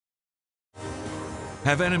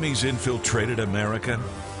Have enemies infiltrated America?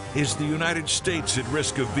 Is the United States at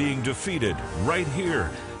risk of being defeated right here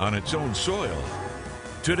on its own soil?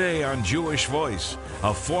 Today on Jewish Voice,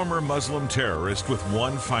 a former Muslim terrorist with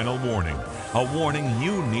one final warning, a warning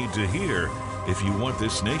you need to hear if you want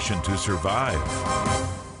this nation to survive.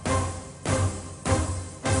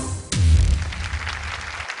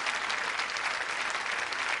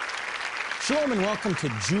 Shalom and welcome to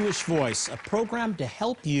Jewish Voice, a program to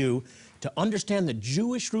help you to understand the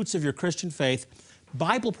Jewish roots of your Christian faith,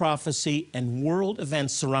 Bible prophecy, and world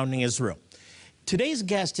events surrounding Israel. Today's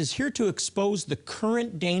guest is here to expose the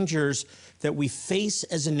current dangers that we face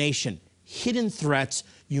as a nation, hidden threats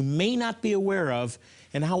you may not be aware of,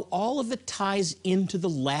 and how all of it ties into the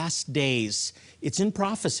last days. It's in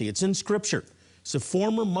prophecy, it's in Scripture. It's a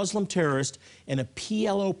former Muslim terrorist and a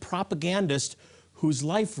PLO propagandist whose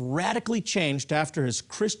life radically changed after his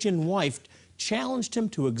Christian wife challenged him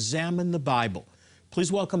to examine the Bible.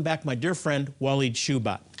 Please welcome back my dear friend, Walid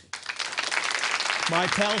Shoebat. My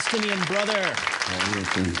Palestinian brother.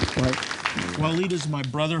 Walid is my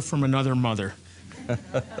brother from another mother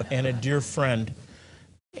and a dear friend.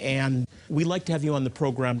 And we like to have you on the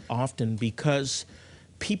program often because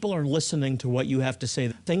people are listening to what you have to say.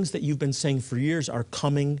 Things that you've been saying for years are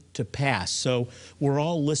coming to pass. So we're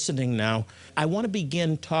all listening now. I want to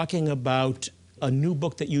begin talking about a new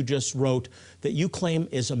book that you just wrote that you claim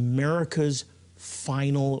is America's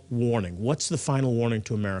final warning. What's the final warning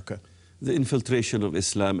to America? The infiltration of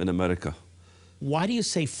Islam in America. Why do you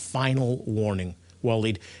say final warning,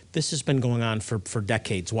 Walid? This has been going on for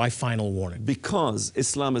decades. Why final warning? Because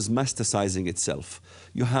Islam is metastasizing itself.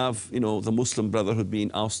 You have, the Muslim Brotherhood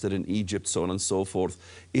being ousted in Egypt, so on and so forth.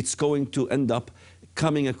 It's going to end up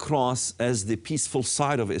coming across as the peaceful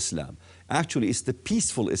side of Islam. Actually, it's the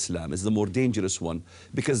peaceful Islam is the more dangerous one,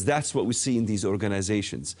 because that's what we see in these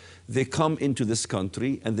organizations. They come into this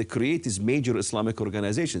country and they create these major Islamic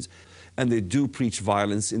organizations. And they do preach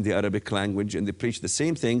violence in the Arabic language, and they preach the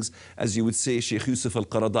same things as you would say Sheikh Yusuf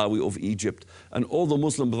al-Qaradawi of Egypt and all the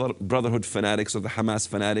Muslim Brotherhood fanatics or the Hamas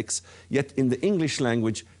fanatics. Yet in the English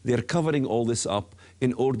language, they're covering all this up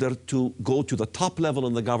in order to go to the top level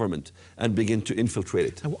in the government and begin to infiltrate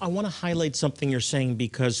it. I want to highlight something you're saying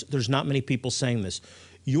because there's not many people saying this.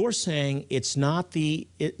 You're saying it's not the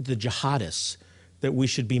jihadists that we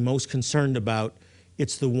should be most concerned about.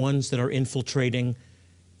 It's the ones that are infiltrating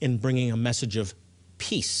in bringing a message of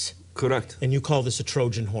peace. Correct. And you call this a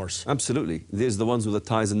Trojan horse. Absolutely. There's the ones with the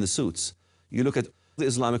ties and the suits. You look at the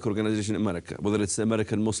Islamic organization in America, whether it's the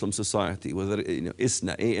American Muslim Society, whether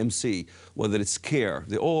ISNA, AMC, whether it's CARE,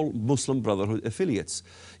 they're all Muslim Brotherhood affiliates.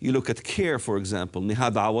 You look at CARE, for example,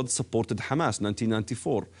 Nihad Awad supported Hamas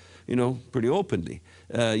 1994, pretty openly.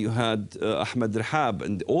 You had Ahmed Rahab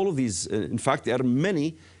and all of these, in fact, there are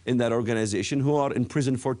many in that organization who are in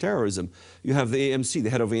prison for terrorism. You have the AMC, the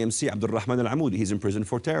head of AMC, Abdul Rahman al-Amoudi, he's in prison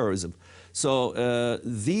for terrorism. So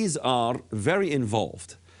these are very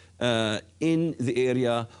involved in the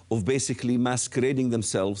area of basically masquerading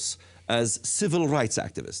themselves as civil rights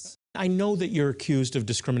activists. I know that you're accused of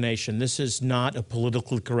discrimination. This is not a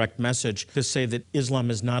politically correct message to say that Islam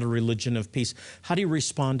is not a religion of peace. How do you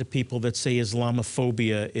respond to people that say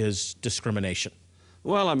Islamophobia is discrimination?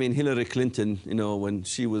 Well, I mean, Hillary Clinton, when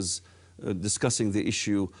she was discussing the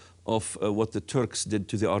issue of what the Turks did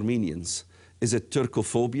to the Armenians, is it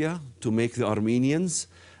Turkophobia to make the Armenians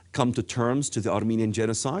come to terms to the Armenian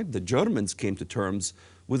genocide? The Germans came to terms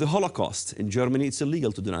with the Holocaust. In Germany, it's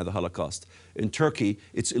illegal to deny the Holocaust. In Turkey,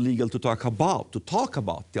 it's illegal to talk about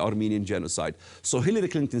the Armenian genocide. So Hillary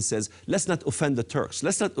Clinton says, let's not offend the Turks.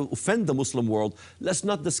 Let's not offend the Muslim world. Let's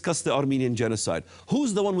not discuss the Armenian genocide.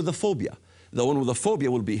 Who's the one with the phobia? The one with the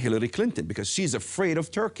phobia will be Hillary Clinton because she's afraid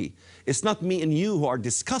of Turkey. It's not me and you who are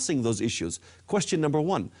discussing those issues. Question number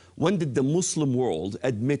one, when did the Muslim world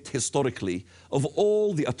admit historically of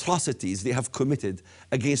all the atrocities they have committed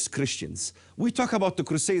against Christians? We talk about the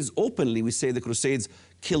Crusades openly. We say the Crusades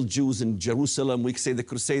killed Jews in Jerusalem. We say the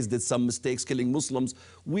Crusades did some mistakes killing Muslims.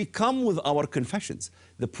 We come with our confessions.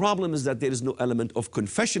 The problem is that there is no element of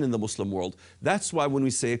confession in the Muslim world. That's why when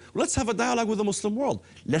we say, let's have a dialogue with the Muslim world,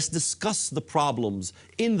 let's discuss the problems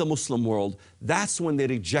in the Muslim world, that's when they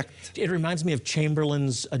reject. It reminds me of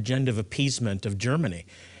Chamberlain's agenda of appeasement of Germany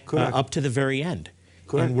up to the very end.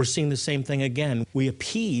 Correct. And we're seeing the same thing again. We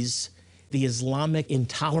appease the Islamic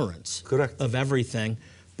intolerance of everything,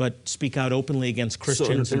 but speak out openly against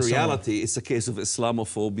Christians. So in reality, it's a case of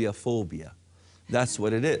Islamophobia phobia. That's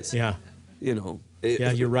what it is. Yeah.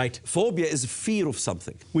 Yeah, you're right. Phobia is fear of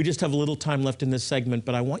something. We just have a little time left in this segment,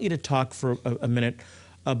 but I want you to talk for a minute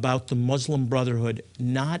about the Muslim Brotherhood,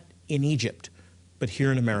 not in Egypt, but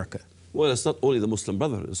here in America. Well, it's not only the Muslim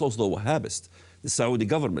Brotherhood, it's also the Wahhabist. The Saudi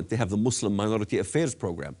government, they have the Muslim Minority Affairs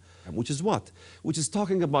Program, which is what? Which is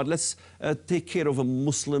talking about let's take care of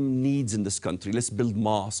Muslim needs in this country. Let's build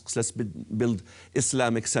mosques, let's build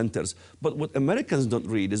Islamic centers. But what Americans don't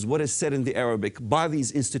read is what is said in the Arabic by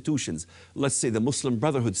these institutions. Let's say the Muslim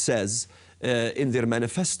Brotherhood says in their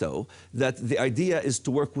manifesto that the idea is to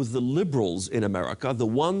work with the liberals in America, the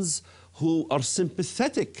ones who are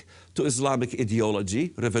sympathetic to Islamic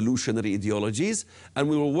ideology, revolutionary ideologies, and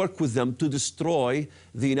we will work with them to destroy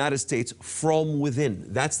the United States from within.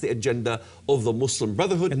 That's the agenda of the Muslim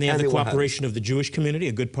Brotherhood. And they have the cooperation of the Jewish community,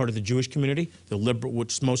 a good part of the Jewish community, the liberal,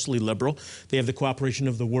 which is mostly liberal. They have the cooperation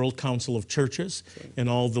of the World Council of Churches and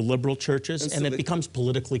all the liberal churches, and it becomes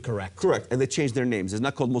politically correct. Correct, and they changed their names. It's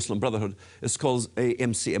not called Muslim Brotherhood. It's called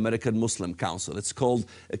AMC, American Muslim Council. It's called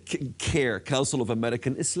CARE, Council of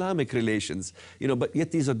American Islamic Relations. You know, but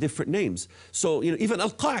yet these are different names. So, you know, even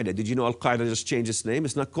Al-Qaeda, did you know Al-Qaeda just changed its name?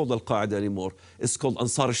 It's not called Al-Qaeda anymore. It's called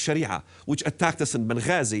Ansar al-Sharia, which attacked us in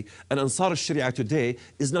Benghazi. And Ansar al-Sharia today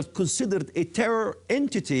is not considered a terror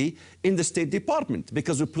entity in the State Department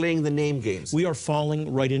because we're playing the name games. We are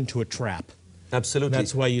falling right into a trap. Absolutely.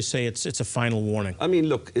 That's why you say it's a final warning. I mean,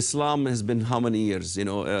 look, Islam has been how many years? You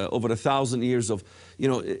know, over 1,000 years of, you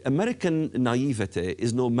know, American naivete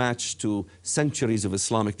is no match to centuries of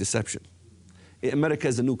Islamic deception. America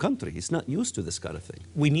is a new country. It's not used to this kind of thing.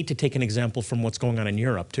 We need to take an example from what's going on in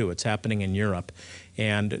Europe, too. It's happening in Europe,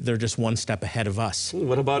 and they're just one step ahead of us.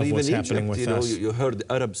 What about even Egypt? Happening with us. You heard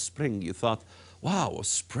the Arab Spring. You thought, wow, a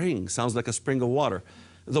spring. Sounds like a spring of water.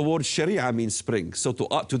 The word Sharia means spring. So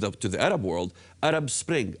to the Arab world, Arab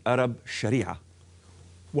Spring, Arab Sharia.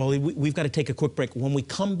 Well, we've got to take a quick break. When we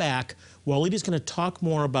come back, Walid is going to talk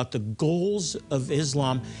more about the goals of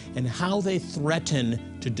Islam and how they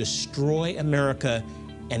threaten to destroy America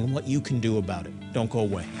and what you can do about it. Don't go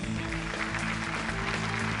away.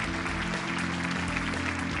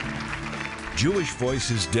 Jewish Voice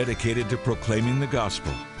is dedicated to proclaiming the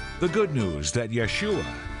gospel, the good news that Yeshua,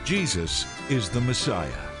 Jesus, is the Messiah,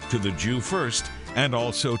 to the Jew first and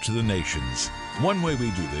also to the nations. One way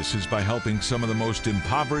we do this is by helping some of the most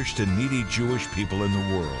impoverished and needy Jewish people in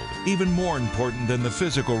the world. Even more important than the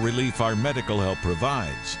physical relief our medical help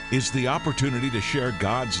provides is the opportunity to share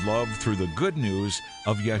God's love through the good news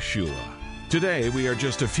of Yeshua. Today, we are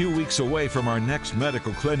just a few weeks away from our next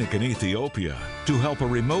medical clinic in Ethiopia to help a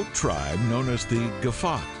remote tribe known as the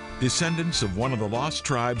Gafat, descendants of one of the lost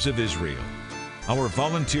tribes of Israel. Our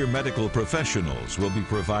volunteer medical professionals will be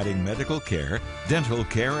providing medical care, dental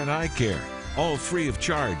care, and eye care, all free of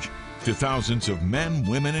charge, to thousands of men,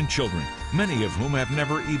 women, and children, many of whom have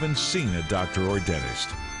never even seen a doctor or dentist.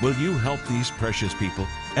 Will you help these precious people?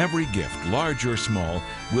 Every gift, large or small,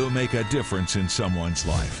 will make a difference in someone's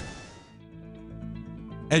life.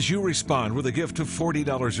 As you respond with a gift of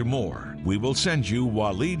 $40 or more, we will send you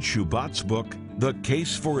Walid Shoebat's book, The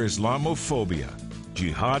Case for Islamophobia,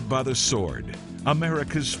 Jihad by the Sword,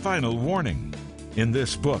 America's Final Warning. In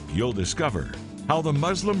this book, you'll discover how the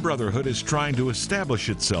Muslim Brotherhood is trying to establish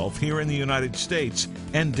itself here in the United States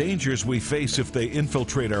and dangers we face if they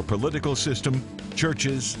infiltrate our political system,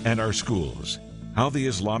 churches, and our schools. How the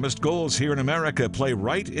Islamist goals here in America play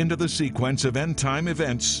right into the sequence of end-time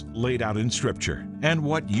events laid out in Scripture, and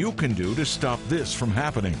what you can do to stop this from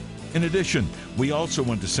happening. In addition, we also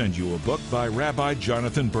want to send you a book by Rabbi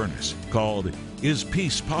Jonathan Bernis called Is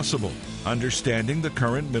Peace Possible? Understanding the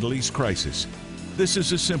Current Middle East Crisis. This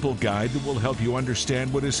is a simple guide that will help you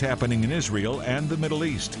understand what is happening in Israel and the Middle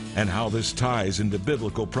East and how this ties into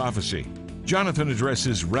biblical prophecy. Jonathan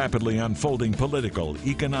addresses rapidly unfolding political,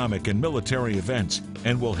 economic, and military events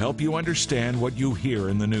and will help you understand what you hear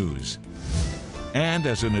in the news. And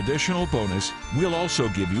as an additional bonus, we'll also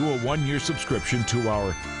give you a one-year subscription to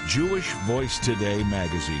our Jewish Voice Today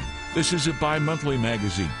magazine. This is a bi-monthly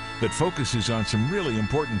magazine that focuses on some really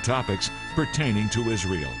important topics pertaining to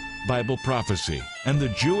Israel, Bible prophecy, and the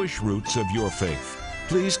Jewish roots of your faith.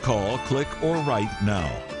 Please call, click, or write now.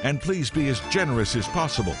 And please be as generous as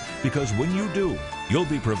possible, because when you do, you'll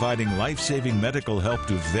be providing life-saving medical help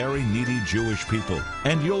to very needy Jewish people.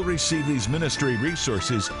 And you'll receive these ministry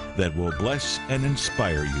resources that will bless and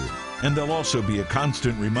inspire you. And they'll also be a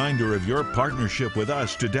constant reminder of your partnership with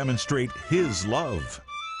us to demonstrate His love.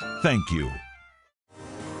 Thank you.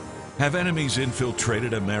 Have enemies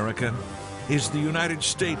infiltrated America? Is the United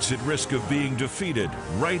States at risk of being defeated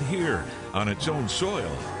right here on its own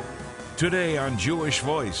soil? Today on Jewish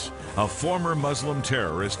Voice, a former Muslim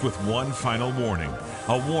terrorist with one final warning,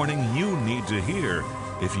 a warning you need to hear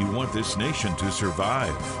if you want this nation to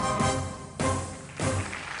survive.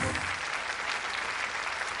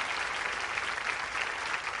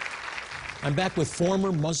 I'm back with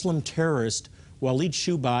former Muslim terrorist Walid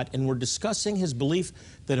Shoebat, and we're discussing his belief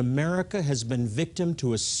that America has been victim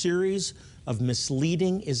to a series of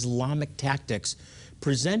misleading Islamic tactics,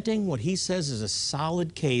 presenting what he says is a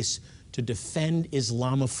solid case to defend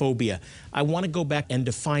Islamophobia. I want to go back and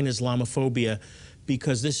define Islamophobia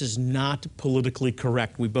because this is not politically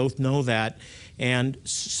correct. We both know that, and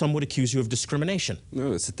some would accuse you of discrimination.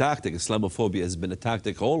 No, it's a tactic. Islamophobia has been a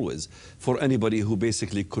tactic always for anybody who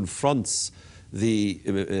basically confronts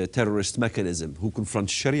the terrorist mechanism, who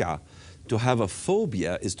confronts Sharia. To have a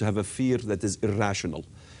phobia is to have a fear that is irrational.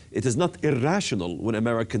 It is not irrational when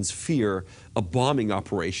Americans fear a bombing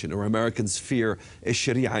operation or Americans fear a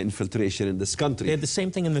Sharia infiltration in this country. They had the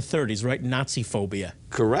same thing in the 30s, right? Nazi phobia.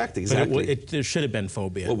 Correct, exactly. But there should have been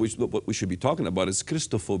phobia. What we should be talking about is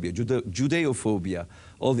Christophobia, Judeophobia,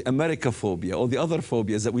 all the Americaphobia, all the other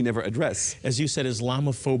phobias that we never address. As you said,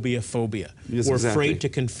 Islamophobia, phobia. Yes, We're exactly. afraid to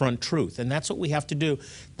confront truth, and that's what we have to do.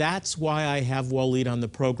 That's why I have Walid on the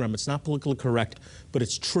program. It's not politically correct, but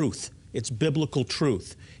it's truth. It's biblical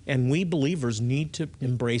truth. And we believers need to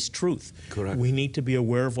embrace truth. Correct. We need to be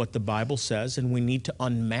aware of what the Bible says, and we need to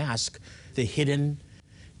unmask the hidden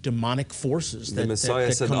demonic forces The that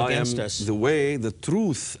Messiah said, come I am against us. the way, the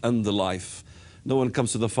truth, and the life. No one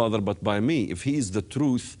comes to the Father but by me. If he is the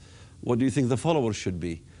truth, what do you think the followers should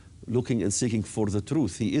be? Looking and seeking for the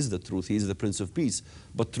truth. He is the truth. He is the Prince of Peace.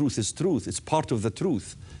 But truth is truth. It's part of the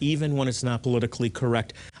truth. Even when it's not politically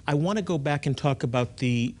correct. I want to go back and talk about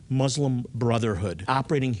the Muslim Brotherhood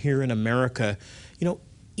operating here in America. You know,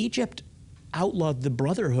 Egypt outlawed the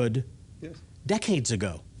Brotherhood decades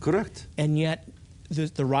ago. Correct. And yet,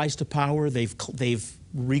 the rise to power, they've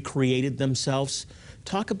recreated themselves.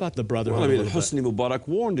 Talk about the Brotherhood. Well, I mean, a little Hosni Mubarak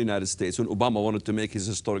warned the United States when Obama wanted to make his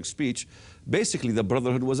historic speech. Basically, the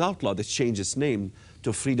Brotherhood was outlawed. It changed its name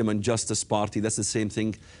to Freedom and Justice Party. That's the same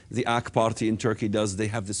thing the AK party in Turkey does. They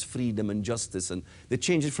have this freedom and justice, and they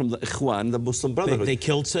changed it from the Ikhwan, the Muslim Brotherhood. They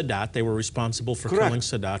killed Sadat. They were responsible for Correct. killing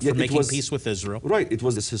Sadat, Yet for it making was- peace with Israel. Right. It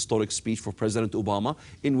was this historic speech for President Obama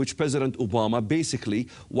in which President Obama basically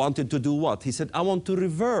wanted to do what? He said, I want to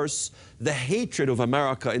reverse the hatred of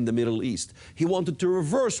America in the Middle East. He wanted to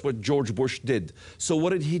reverse what George Bush did. So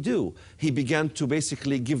what did he do? He began to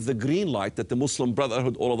basically give the green light that the Muslim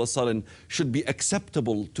Brotherhood all of a sudden should be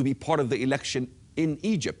acceptable to be part of the election in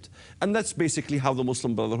Egypt. And that's basically how the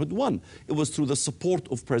Muslim Brotherhood won. It was through the support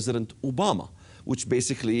of President Obama, which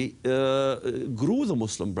basically grew the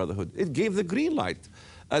Muslim Brotherhood. It gave the green light.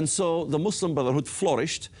 And so the Muslim Brotherhood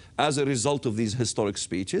flourished as a result of these historic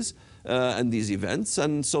speeches and these events.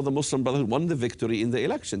 And so the Muslim Brotherhood won the victory in the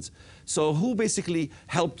elections. So who basically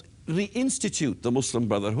helped reinstitute the Muslim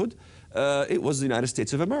Brotherhood? It was the United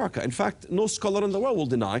States of America. In fact, no scholar in the world will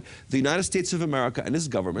deny the United States of America and its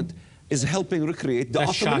government is helping recreate the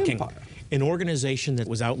That's Ottoman shocking. Empire. An organization that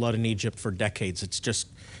was outlawed in Egypt for decades.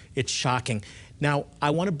 It's shocking. Now, I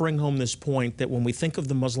want to bring home this point that when we think of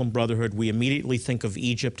the Muslim Brotherhood, we immediately think of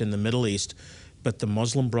Egypt and the Middle East, but the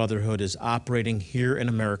Muslim Brotherhood is operating here in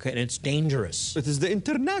America, and it's dangerous. It is the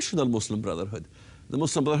international Muslim Brotherhood. The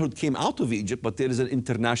Muslim Brotherhood came out of Egypt, but there is an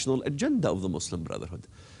international agenda of the Muslim Brotherhood.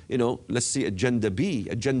 You know, let's see Agenda B.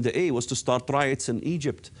 Agenda A was to start riots in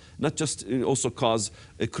Egypt, not just also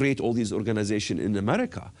create all these organizations in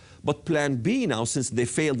America. But Plan B now, since they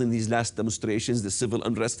failed in these last demonstrations, the civil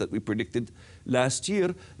unrest that we predicted last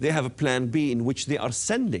year, they have a Plan B in which they are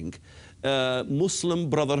sending Muslim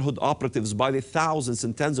Brotherhood operatives by the thousands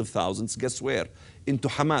and tens of thousands, guess where? Into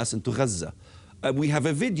Hamas, into Gaza. We have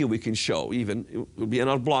a video we can show, even, it will be on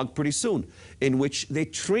our blog pretty soon, in which the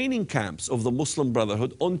training camps of the Muslim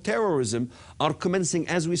Brotherhood on terrorism are commencing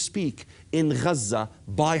as we speak in Gaza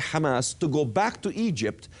by Hamas to go back to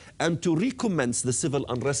Egypt and to recommence the civil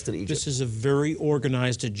unrest in Egypt. This is a very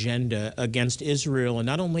organized agenda against Israel, and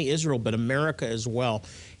not only Israel, but America as well.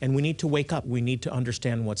 And we need to wake up. We need to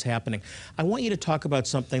understand what's happening. I want you to talk about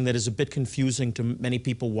something that is a bit confusing to many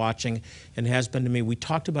people watching and has been to me. We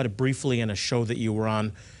talked about it briefly in a show that you were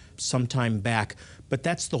on some time back, but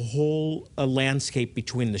that's the whole landscape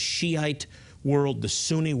between the Shiite world, the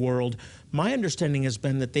Sunni world. My understanding has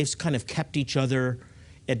been that they've kind of kept each other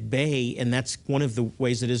at bay, and that's one of the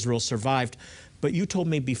ways that Israel survived. But you told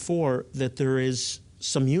me before that there is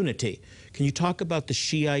some unity. Can you talk about the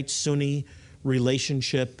Shiite-Sunni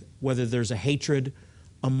relationship, whether there's a hatred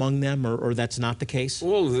among them or that's not the case?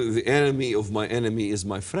 Well, the enemy of my enemy is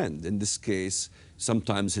my friend. In this case,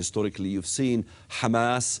 sometimes historically you've seen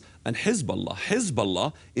Hamas and Hezbollah.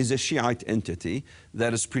 Hezbollah is a Shiite entity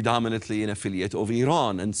that is predominantly an affiliate of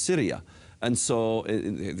Iran and Syria. And so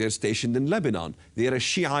they're stationed in Lebanon. They're a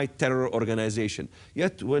Shiite terror organization.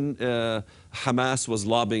 Yet when Hamas was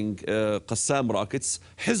lobbing Qassam rockets.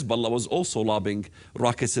 Hezbollah was also lobbing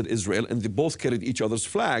rockets at Israel, and they both carried each other's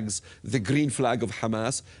flags, the green flag of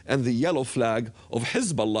Hamas and the yellow flag of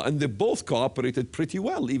Hezbollah, and they both cooperated pretty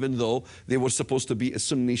well, even though they were supposed to be a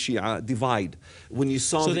Sunni-Shia divide. When you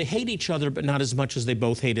saw So they hate each other, but not as much as they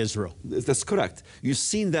both hate Israel. That's correct. You've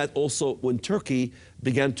seen that also when Turkey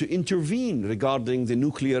began to intervene regarding the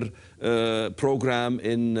nuclear program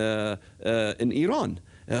in Iran.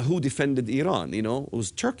 Who defended Iran? You know, it was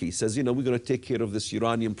Turkey. Says, you know, we're going to take care of this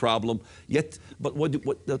uranium problem. Yet, but what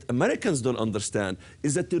the Americans don't understand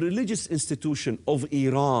is that the religious institution of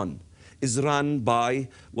Iran is run by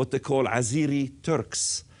what they call Azeri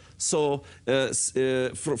Turks. So,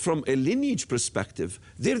 from a lineage perspective,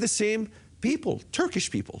 they're the same people, Turkish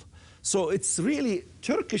people. So it's really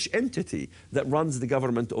Turkish entity that runs the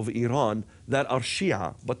government of Iran that are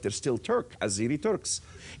Shia, but they're still Turk, Azeri Turks.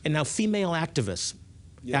 And now female activists.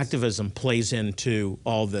 Yes. Activism plays into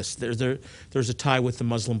all this. There's a tie with the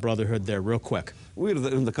Muslim Brotherhood there, real quick. We're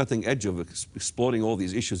on the cutting edge of exploring all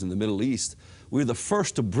these issues in the Middle East. We're the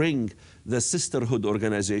first to bring the Sisterhood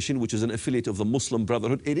organization, which is an affiliate of the Muslim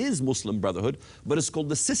Brotherhood. It is Muslim Brotherhood, but it's called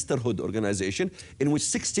the Sisterhood organization, in which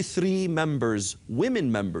 63 members,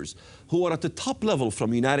 women members, who are at the top level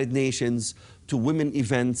from United Nations to women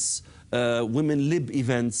events, women lib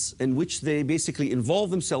events, in which they basically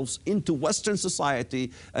involve themselves into Western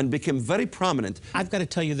society and become very prominent. I've got to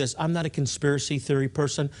tell you this, I'm not a conspiracy theory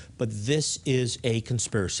person, but this is a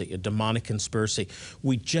conspiracy, a demonic conspiracy.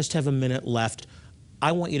 We just have a minute left.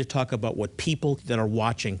 I want you to talk about what people that are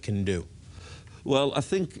watching can do. Well, I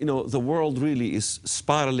think, you know, the world really is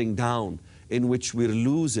spiraling down, in which we're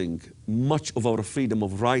losing much of our freedom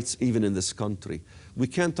of rights, even in this country. We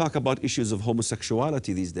can't talk about issues of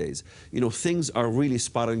homosexuality these days. You know, things are really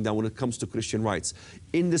spiraling down when it comes to Christian rights.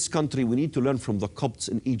 In this country, we need to learn from the Copts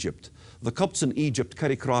in Egypt. The Copts in Egypt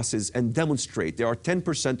carry crosses and demonstrate. They are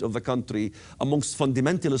 10% of the country amongst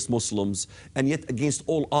fundamentalist Muslims, and yet against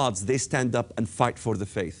all odds, they stand up and fight for the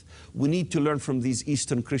faith. We need to learn from these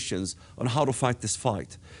Eastern Christians on how to fight this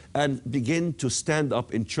fight and begin to stand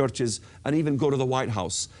up in churches and even go to the White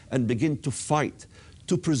House and begin to fight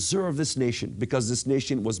to preserve this nation, because this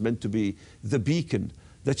nation was meant to be the beacon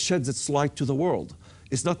that sheds its light to the world.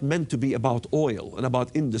 It's not meant to be about oil and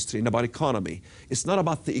about industry and about economy. It's not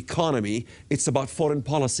about the economy, it's about foreign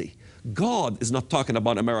policy. God is not talking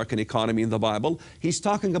about American economy in the Bible. He's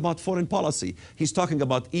talking about foreign policy. He's talking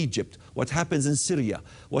about Egypt, what happens in Syria,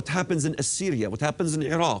 what happens in Assyria, what happens in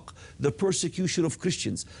Iraq, the persecution of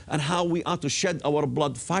Christians, and how we ought to shed our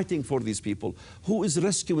blood fighting for these people. Who is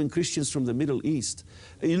rescuing Christians from the Middle East?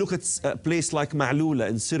 You look at a place like Ma'lula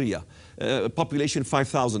in Syria, population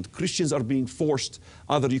 5,000. Christians are being forced,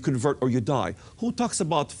 either you convert or you die. Who talks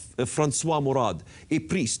about Francois Mourad, a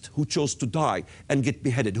priest who chose to die and get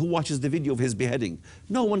beheaded? Who watches the video of his beheading?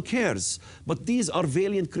 No one cares. But these are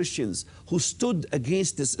valiant Christians who stood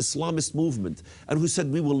against this Islamist movement and who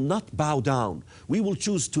said, we will not bow down. We will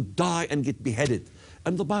choose to die and get beheaded.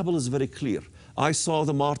 And the Bible is very clear. I saw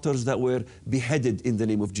the martyrs that were beheaded in the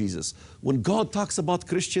name of Jesus. When God talks about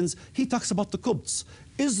Christians, He talks about the Copts.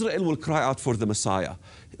 Israel will cry out for the Messiah.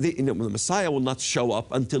 The Messiah will not show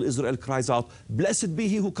up until Israel cries out, blessed be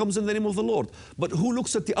he who comes in the name of the Lord. But who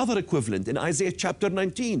looks at the other equivalent in Isaiah chapter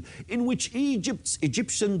 19, in which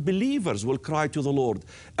Egyptian believers will cry to the Lord.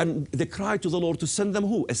 And they cry to the Lord to send them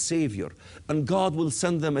who? A Savior. And God will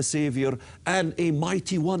send them a Savior and a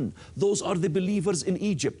mighty one. Those are the believers in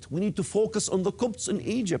Egypt. We need to focus on the Copts in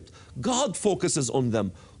Egypt. God focuses on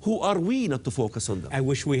them. Who are we not to focus on them? I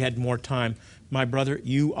wish we had more time. My brother,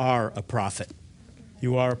 you are a prophet.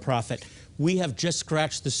 You are a prophet. We have just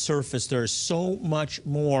scratched the surface. There is so much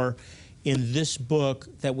more in this book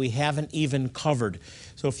that we haven't even covered.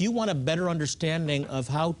 So if you want a better understanding of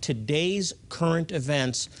how today's current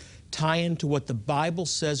events tie into what the Bible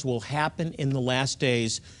says will happen in the last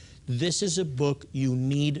days, this is a book you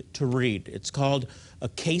need to read. It's called A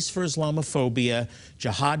Case for Islamophobia,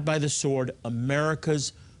 Jihad by the Sword,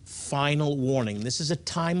 America's Final Warning. This is a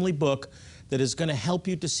timely book that is going to help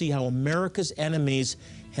you to see how America's enemies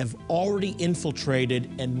have already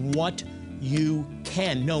infiltrated and what you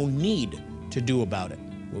can, no need to do about it.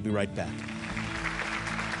 We'll be right back.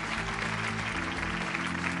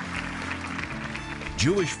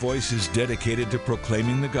 Jewish Voice is dedicated to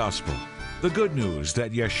proclaiming the gospel, the good news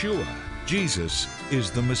that Yeshua, Jesus,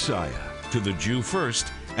 is the Messiah, to the Jew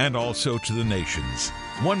first and also to the nations.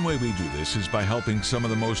 One way we do this is by helping some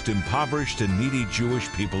of the most impoverished and needy Jewish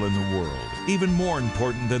people in the world. Even more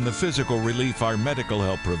important than the physical relief our medical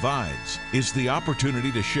help provides is the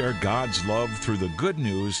opportunity to share God's love through the good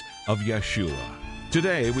news of Yeshua.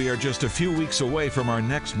 Today, we are just a few weeks away from our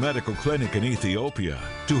next medical clinic in Ethiopia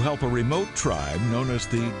to help a remote tribe known as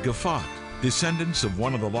the Gafat, descendants of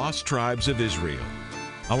one of the lost tribes of Israel.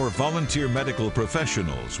 Our volunteer medical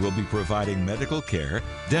professionals will be providing medical care,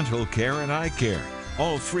 dental care, and eye care,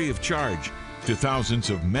 all free of charge, to thousands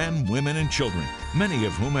of men, women, and children, many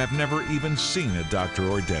of whom have never even seen a doctor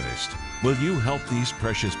or dentist. Will you help these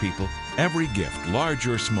precious people? Every gift, large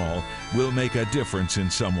or small, will make a difference in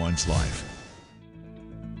someone's life.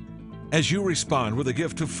 As you respond with a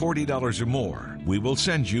gift of $40 or more, we will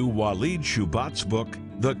send you Walid Shoebat's book,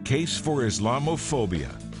 The Case for Islamophobia,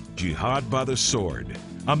 Jihad by the Sword,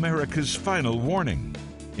 America's Final Warning.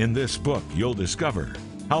 In this book, you'll discover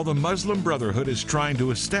how the Muslim Brotherhood is trying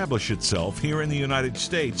to establish itself here in the United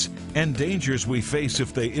States and dangers we face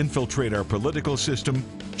if they infiltrate our political system,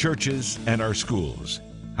 churches, and our schools.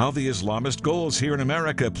 How the Islamist goals here in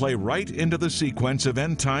America play right into the sequence of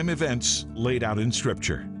end-time events laid out in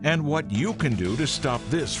Scripture, and what you can do to stop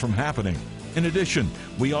this from happening. In addition,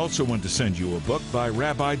 we also want to send you a book by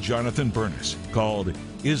Rabbi Jonathan Bernis called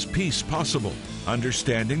Is Peace Possible?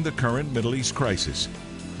 Understanding the Current Middle East Crisis.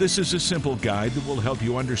 This is a simple guide that will help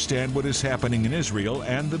you understand what is happening in Israel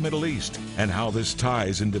and the Middle East, and how this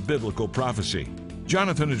ties into biblical prophecy.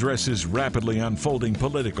 Jonathan addresses rapidly unfolding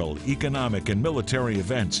political, economic, and military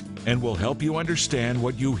events, and will help you understand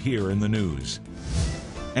what you hear in the news.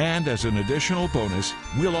 And as an additional bonus,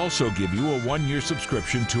 we'll also give you a one-year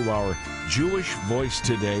subscription to our Jewish Voice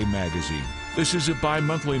Today magazine. This is a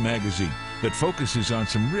bi-monthly magazine that focuses on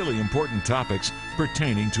some really important topics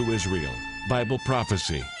pertaining to Israel, Bible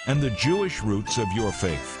prophecy, and the Jewish roots of your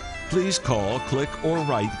faith. Please call, click, or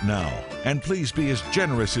write now. And please be as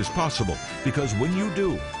generous as possible, because when you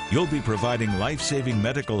do, you'll be providing life-saving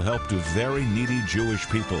medical help to very needy Jewish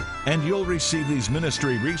people. And you'll receive these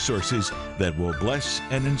ministry resources that will bless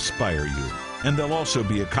and inspire you. And they'll also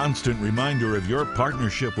be a constant reminder of your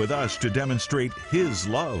partnership with us to demonstrate His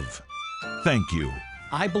love. Thank you.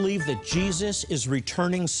 I believe that Jesus is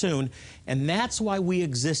returning soon, and that's why we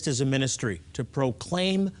exist as a ministry, to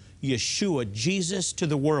proclaim Yeshua, Jesus, to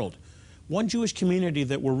the world. One Jewish community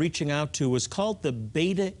that we're reaching out to is called the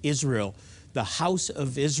Beta Israel, the House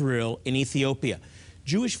of Israel in Ethiopia.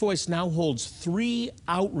 Jewish Voice now holds 3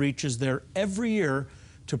 outreaches there every year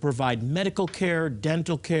to provide medical care,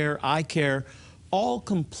 dental care, eye care, all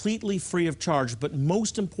completely free of charge, but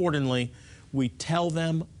most importantly, we tell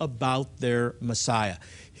them about their Messiah.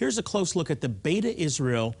 Here's a close look at the Beta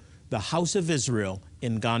Israel, the House of Israel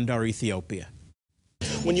in Gondar, Ethiopia.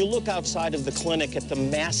 When you look outside of the clinic at the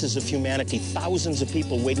masses of humanity, thousands of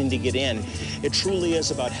people waiting to get in, it truly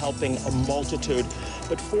is about helping a multitude.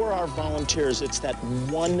 But for our volunteers, it's that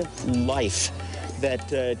one life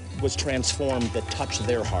that was transformed, that touched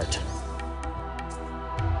their heart.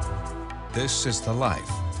 This is the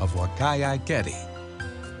life of Wakaya Getty.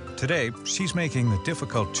 Today, she's making the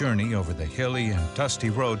difficult journey over the hilly and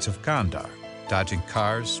dusty roads of Gondar, dodging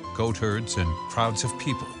cars, goat herds, and crowds of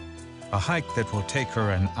people. A hike that will take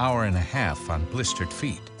her an hour and a half on blistered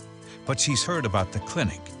feet. But she's heard about the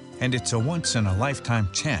clinic, and it's a once-in-a-lifetime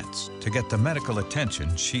chance to get the medical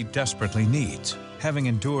attention she desperately needs, having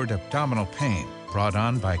endured abdominal pain brought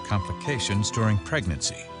on by complications during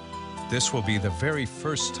pregnancy. This will be the very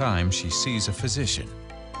first time she sees a physician.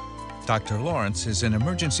 Dr. Lawrence is an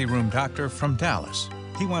emergency room doctor from Dallas.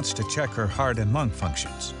 He wants to check her heart and lung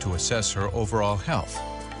functions to assess her overall health.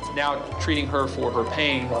 Now treating her for her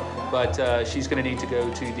pain, but she's going to need to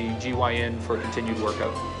go to the GYN for continued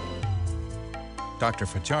workup. Dr.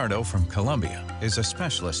 Fajardo from Columbia is a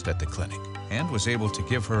specialist at the clinic and was able to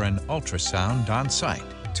give her an ultrasound on site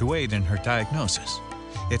to aid in her diagnosis.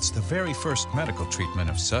 It's the very first medical treatment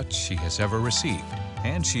of such she has ever received,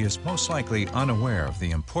 and she is most likely unaware of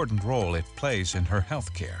the important role it plays in her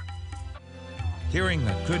health care. Hearing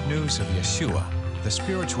the good news of Yeshua, the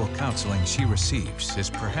spiritual counseling she receives is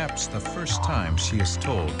perhaps the first time she is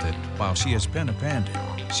told that while she has been abandoned,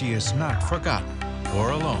 she is not forgotten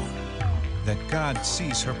or alone, that God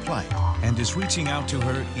sees her plight and is reaching out to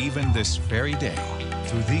her even this very day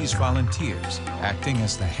through these volunteers acting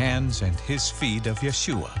as the hands and his feet of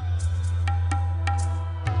Yeshua.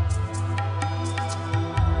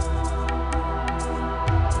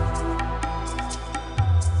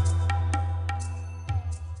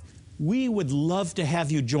 We would love to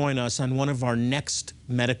have you join us on one of our next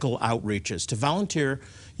medical outreaches. To volunteer,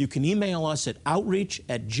 you can email us at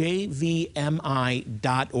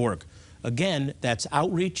outreach@jvmi.org. Again, that's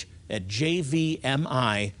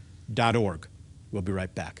outreach@jvmi.org. We'll be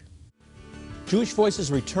right back. Jewish Voice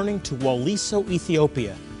is returning to Waliso,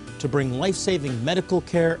 Ethiopia, to bring life-saving medical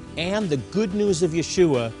care and the good news of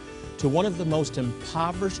Yeshua to one of the most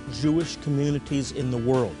impoverished Jewish communities in the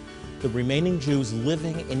world, the remaining Jews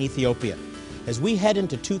living in Ethiopia. As we head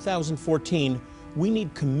into 2014, we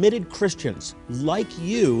need committed Christians like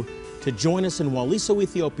you to join us in Waliso,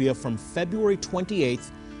 Ethiopia from February 28th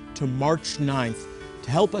to March 9th to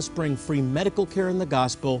help us bring free medical care in the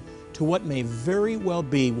gospel to what may very well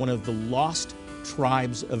be one of the lost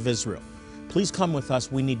tribes of Israel. Please come with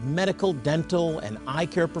us. We need medical, dental, and eye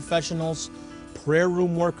care professionals, prayer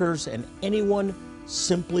room workers, and anyone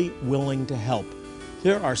simply willing to help.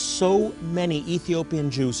 There are so many Ethiopian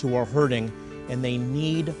Jews who are hurting, and they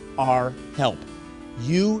need our help.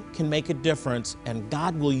 You can make a difference, and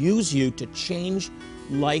God will use you to change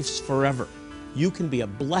lives forever. You can be a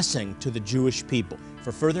blessing to the Jewish people.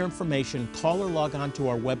 For further information, call or log on to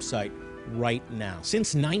our website right now.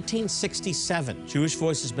 Since 1967, Jewish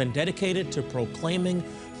Voice has been dedicated to proclaiming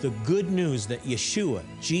the good news that Yeshua,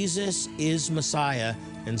 Jesus, is Messiah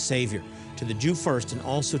and Savior, to the Jew first and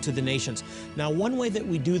also to the nations. Now, one way that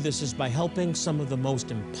we do this is by helping some of the most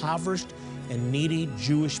impoverished and needy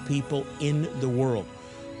Jewish people in the world.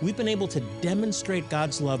 We've been able to demonstrate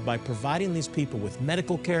God's love by providing these people with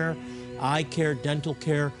medical care, eye care, dental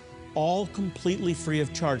care, all completely free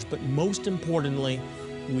of charge. But most importantly,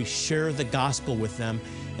 we share the gospel with them.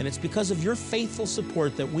 And it's because of your faithful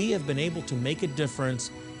support that we have been able to make a difference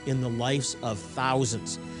in the lives of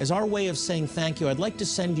thousands. As our way of saying thank you, I'd like to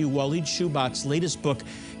send you Walid Shubak's latest book.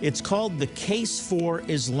 It's called The Case for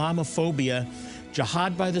Islamophobia,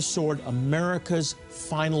 Jihad by the Sword, America's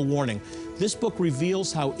Final Warning. This book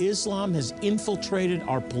reveals how Islam has infiltrated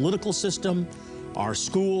our political system, our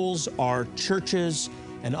schools, our churches,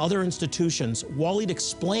 and other institutions. Walid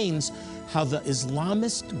explains how the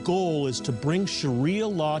Islamist goal is to bring Sharia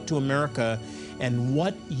law to America and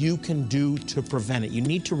what you can do to prevent it. You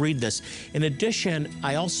need to read this. In addition,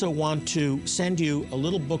 I also want to send you a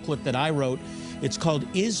little booklet that I wrote. It's called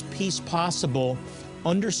Is Peace Possible?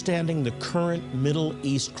 Understanding the Current Middle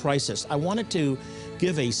East Crisis. I wanted to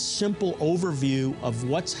give a simple overview of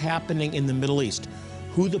what's happening in the Middle East,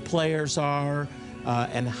 who the players are,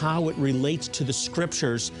 and how it relates to the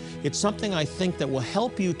scriptures. It's something I think that will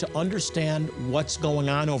help you to understand what's going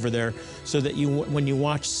on over there so that you, when you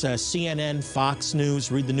watch CNN, Fox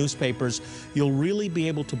News, read the newspapers, you'll really be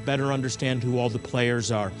able to better understand who all the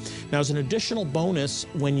players are. Now, as an additional bonus,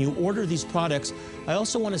 when you order these products, I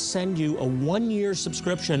also want to send you a one-year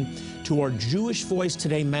subscription to our Jewish Voice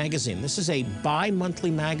Today magazine. This is a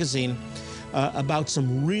bi-monthly magazine about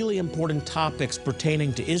some really important topics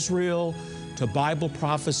pertaining to Israel, to Bible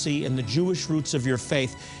prophecy, and the Jewish roots of your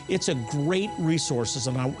faith. It's a great resource,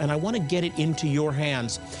 and I want to get it into your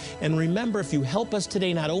hands. And remember, if you help us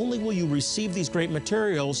today, not only will you receive these great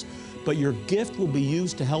materials, but your gift will be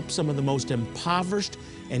used to help some of the most impoverished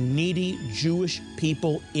and needy Jewish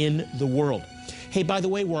people in the world. Hey, by the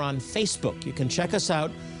way, we're on Facebook. You can check us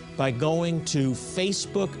out by going to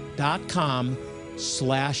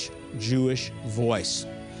facebook.com/Jewish Voice.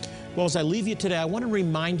 Well, as I leave you today, I want to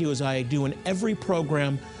remind you, as I do in every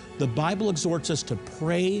program, the Bible exhorts us to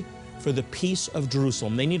pray for the peace of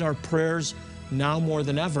Jerusalem. They need our prayers now more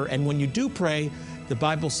than ever. And when you do pray, the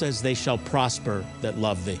Bible says they shall prosper that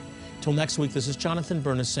love thee. Till next week, this is Jonathan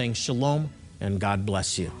Bernis saying shalom and God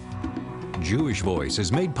bless you. Jewish Voice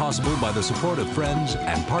is made possible by the support of friends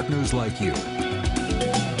and partners like you.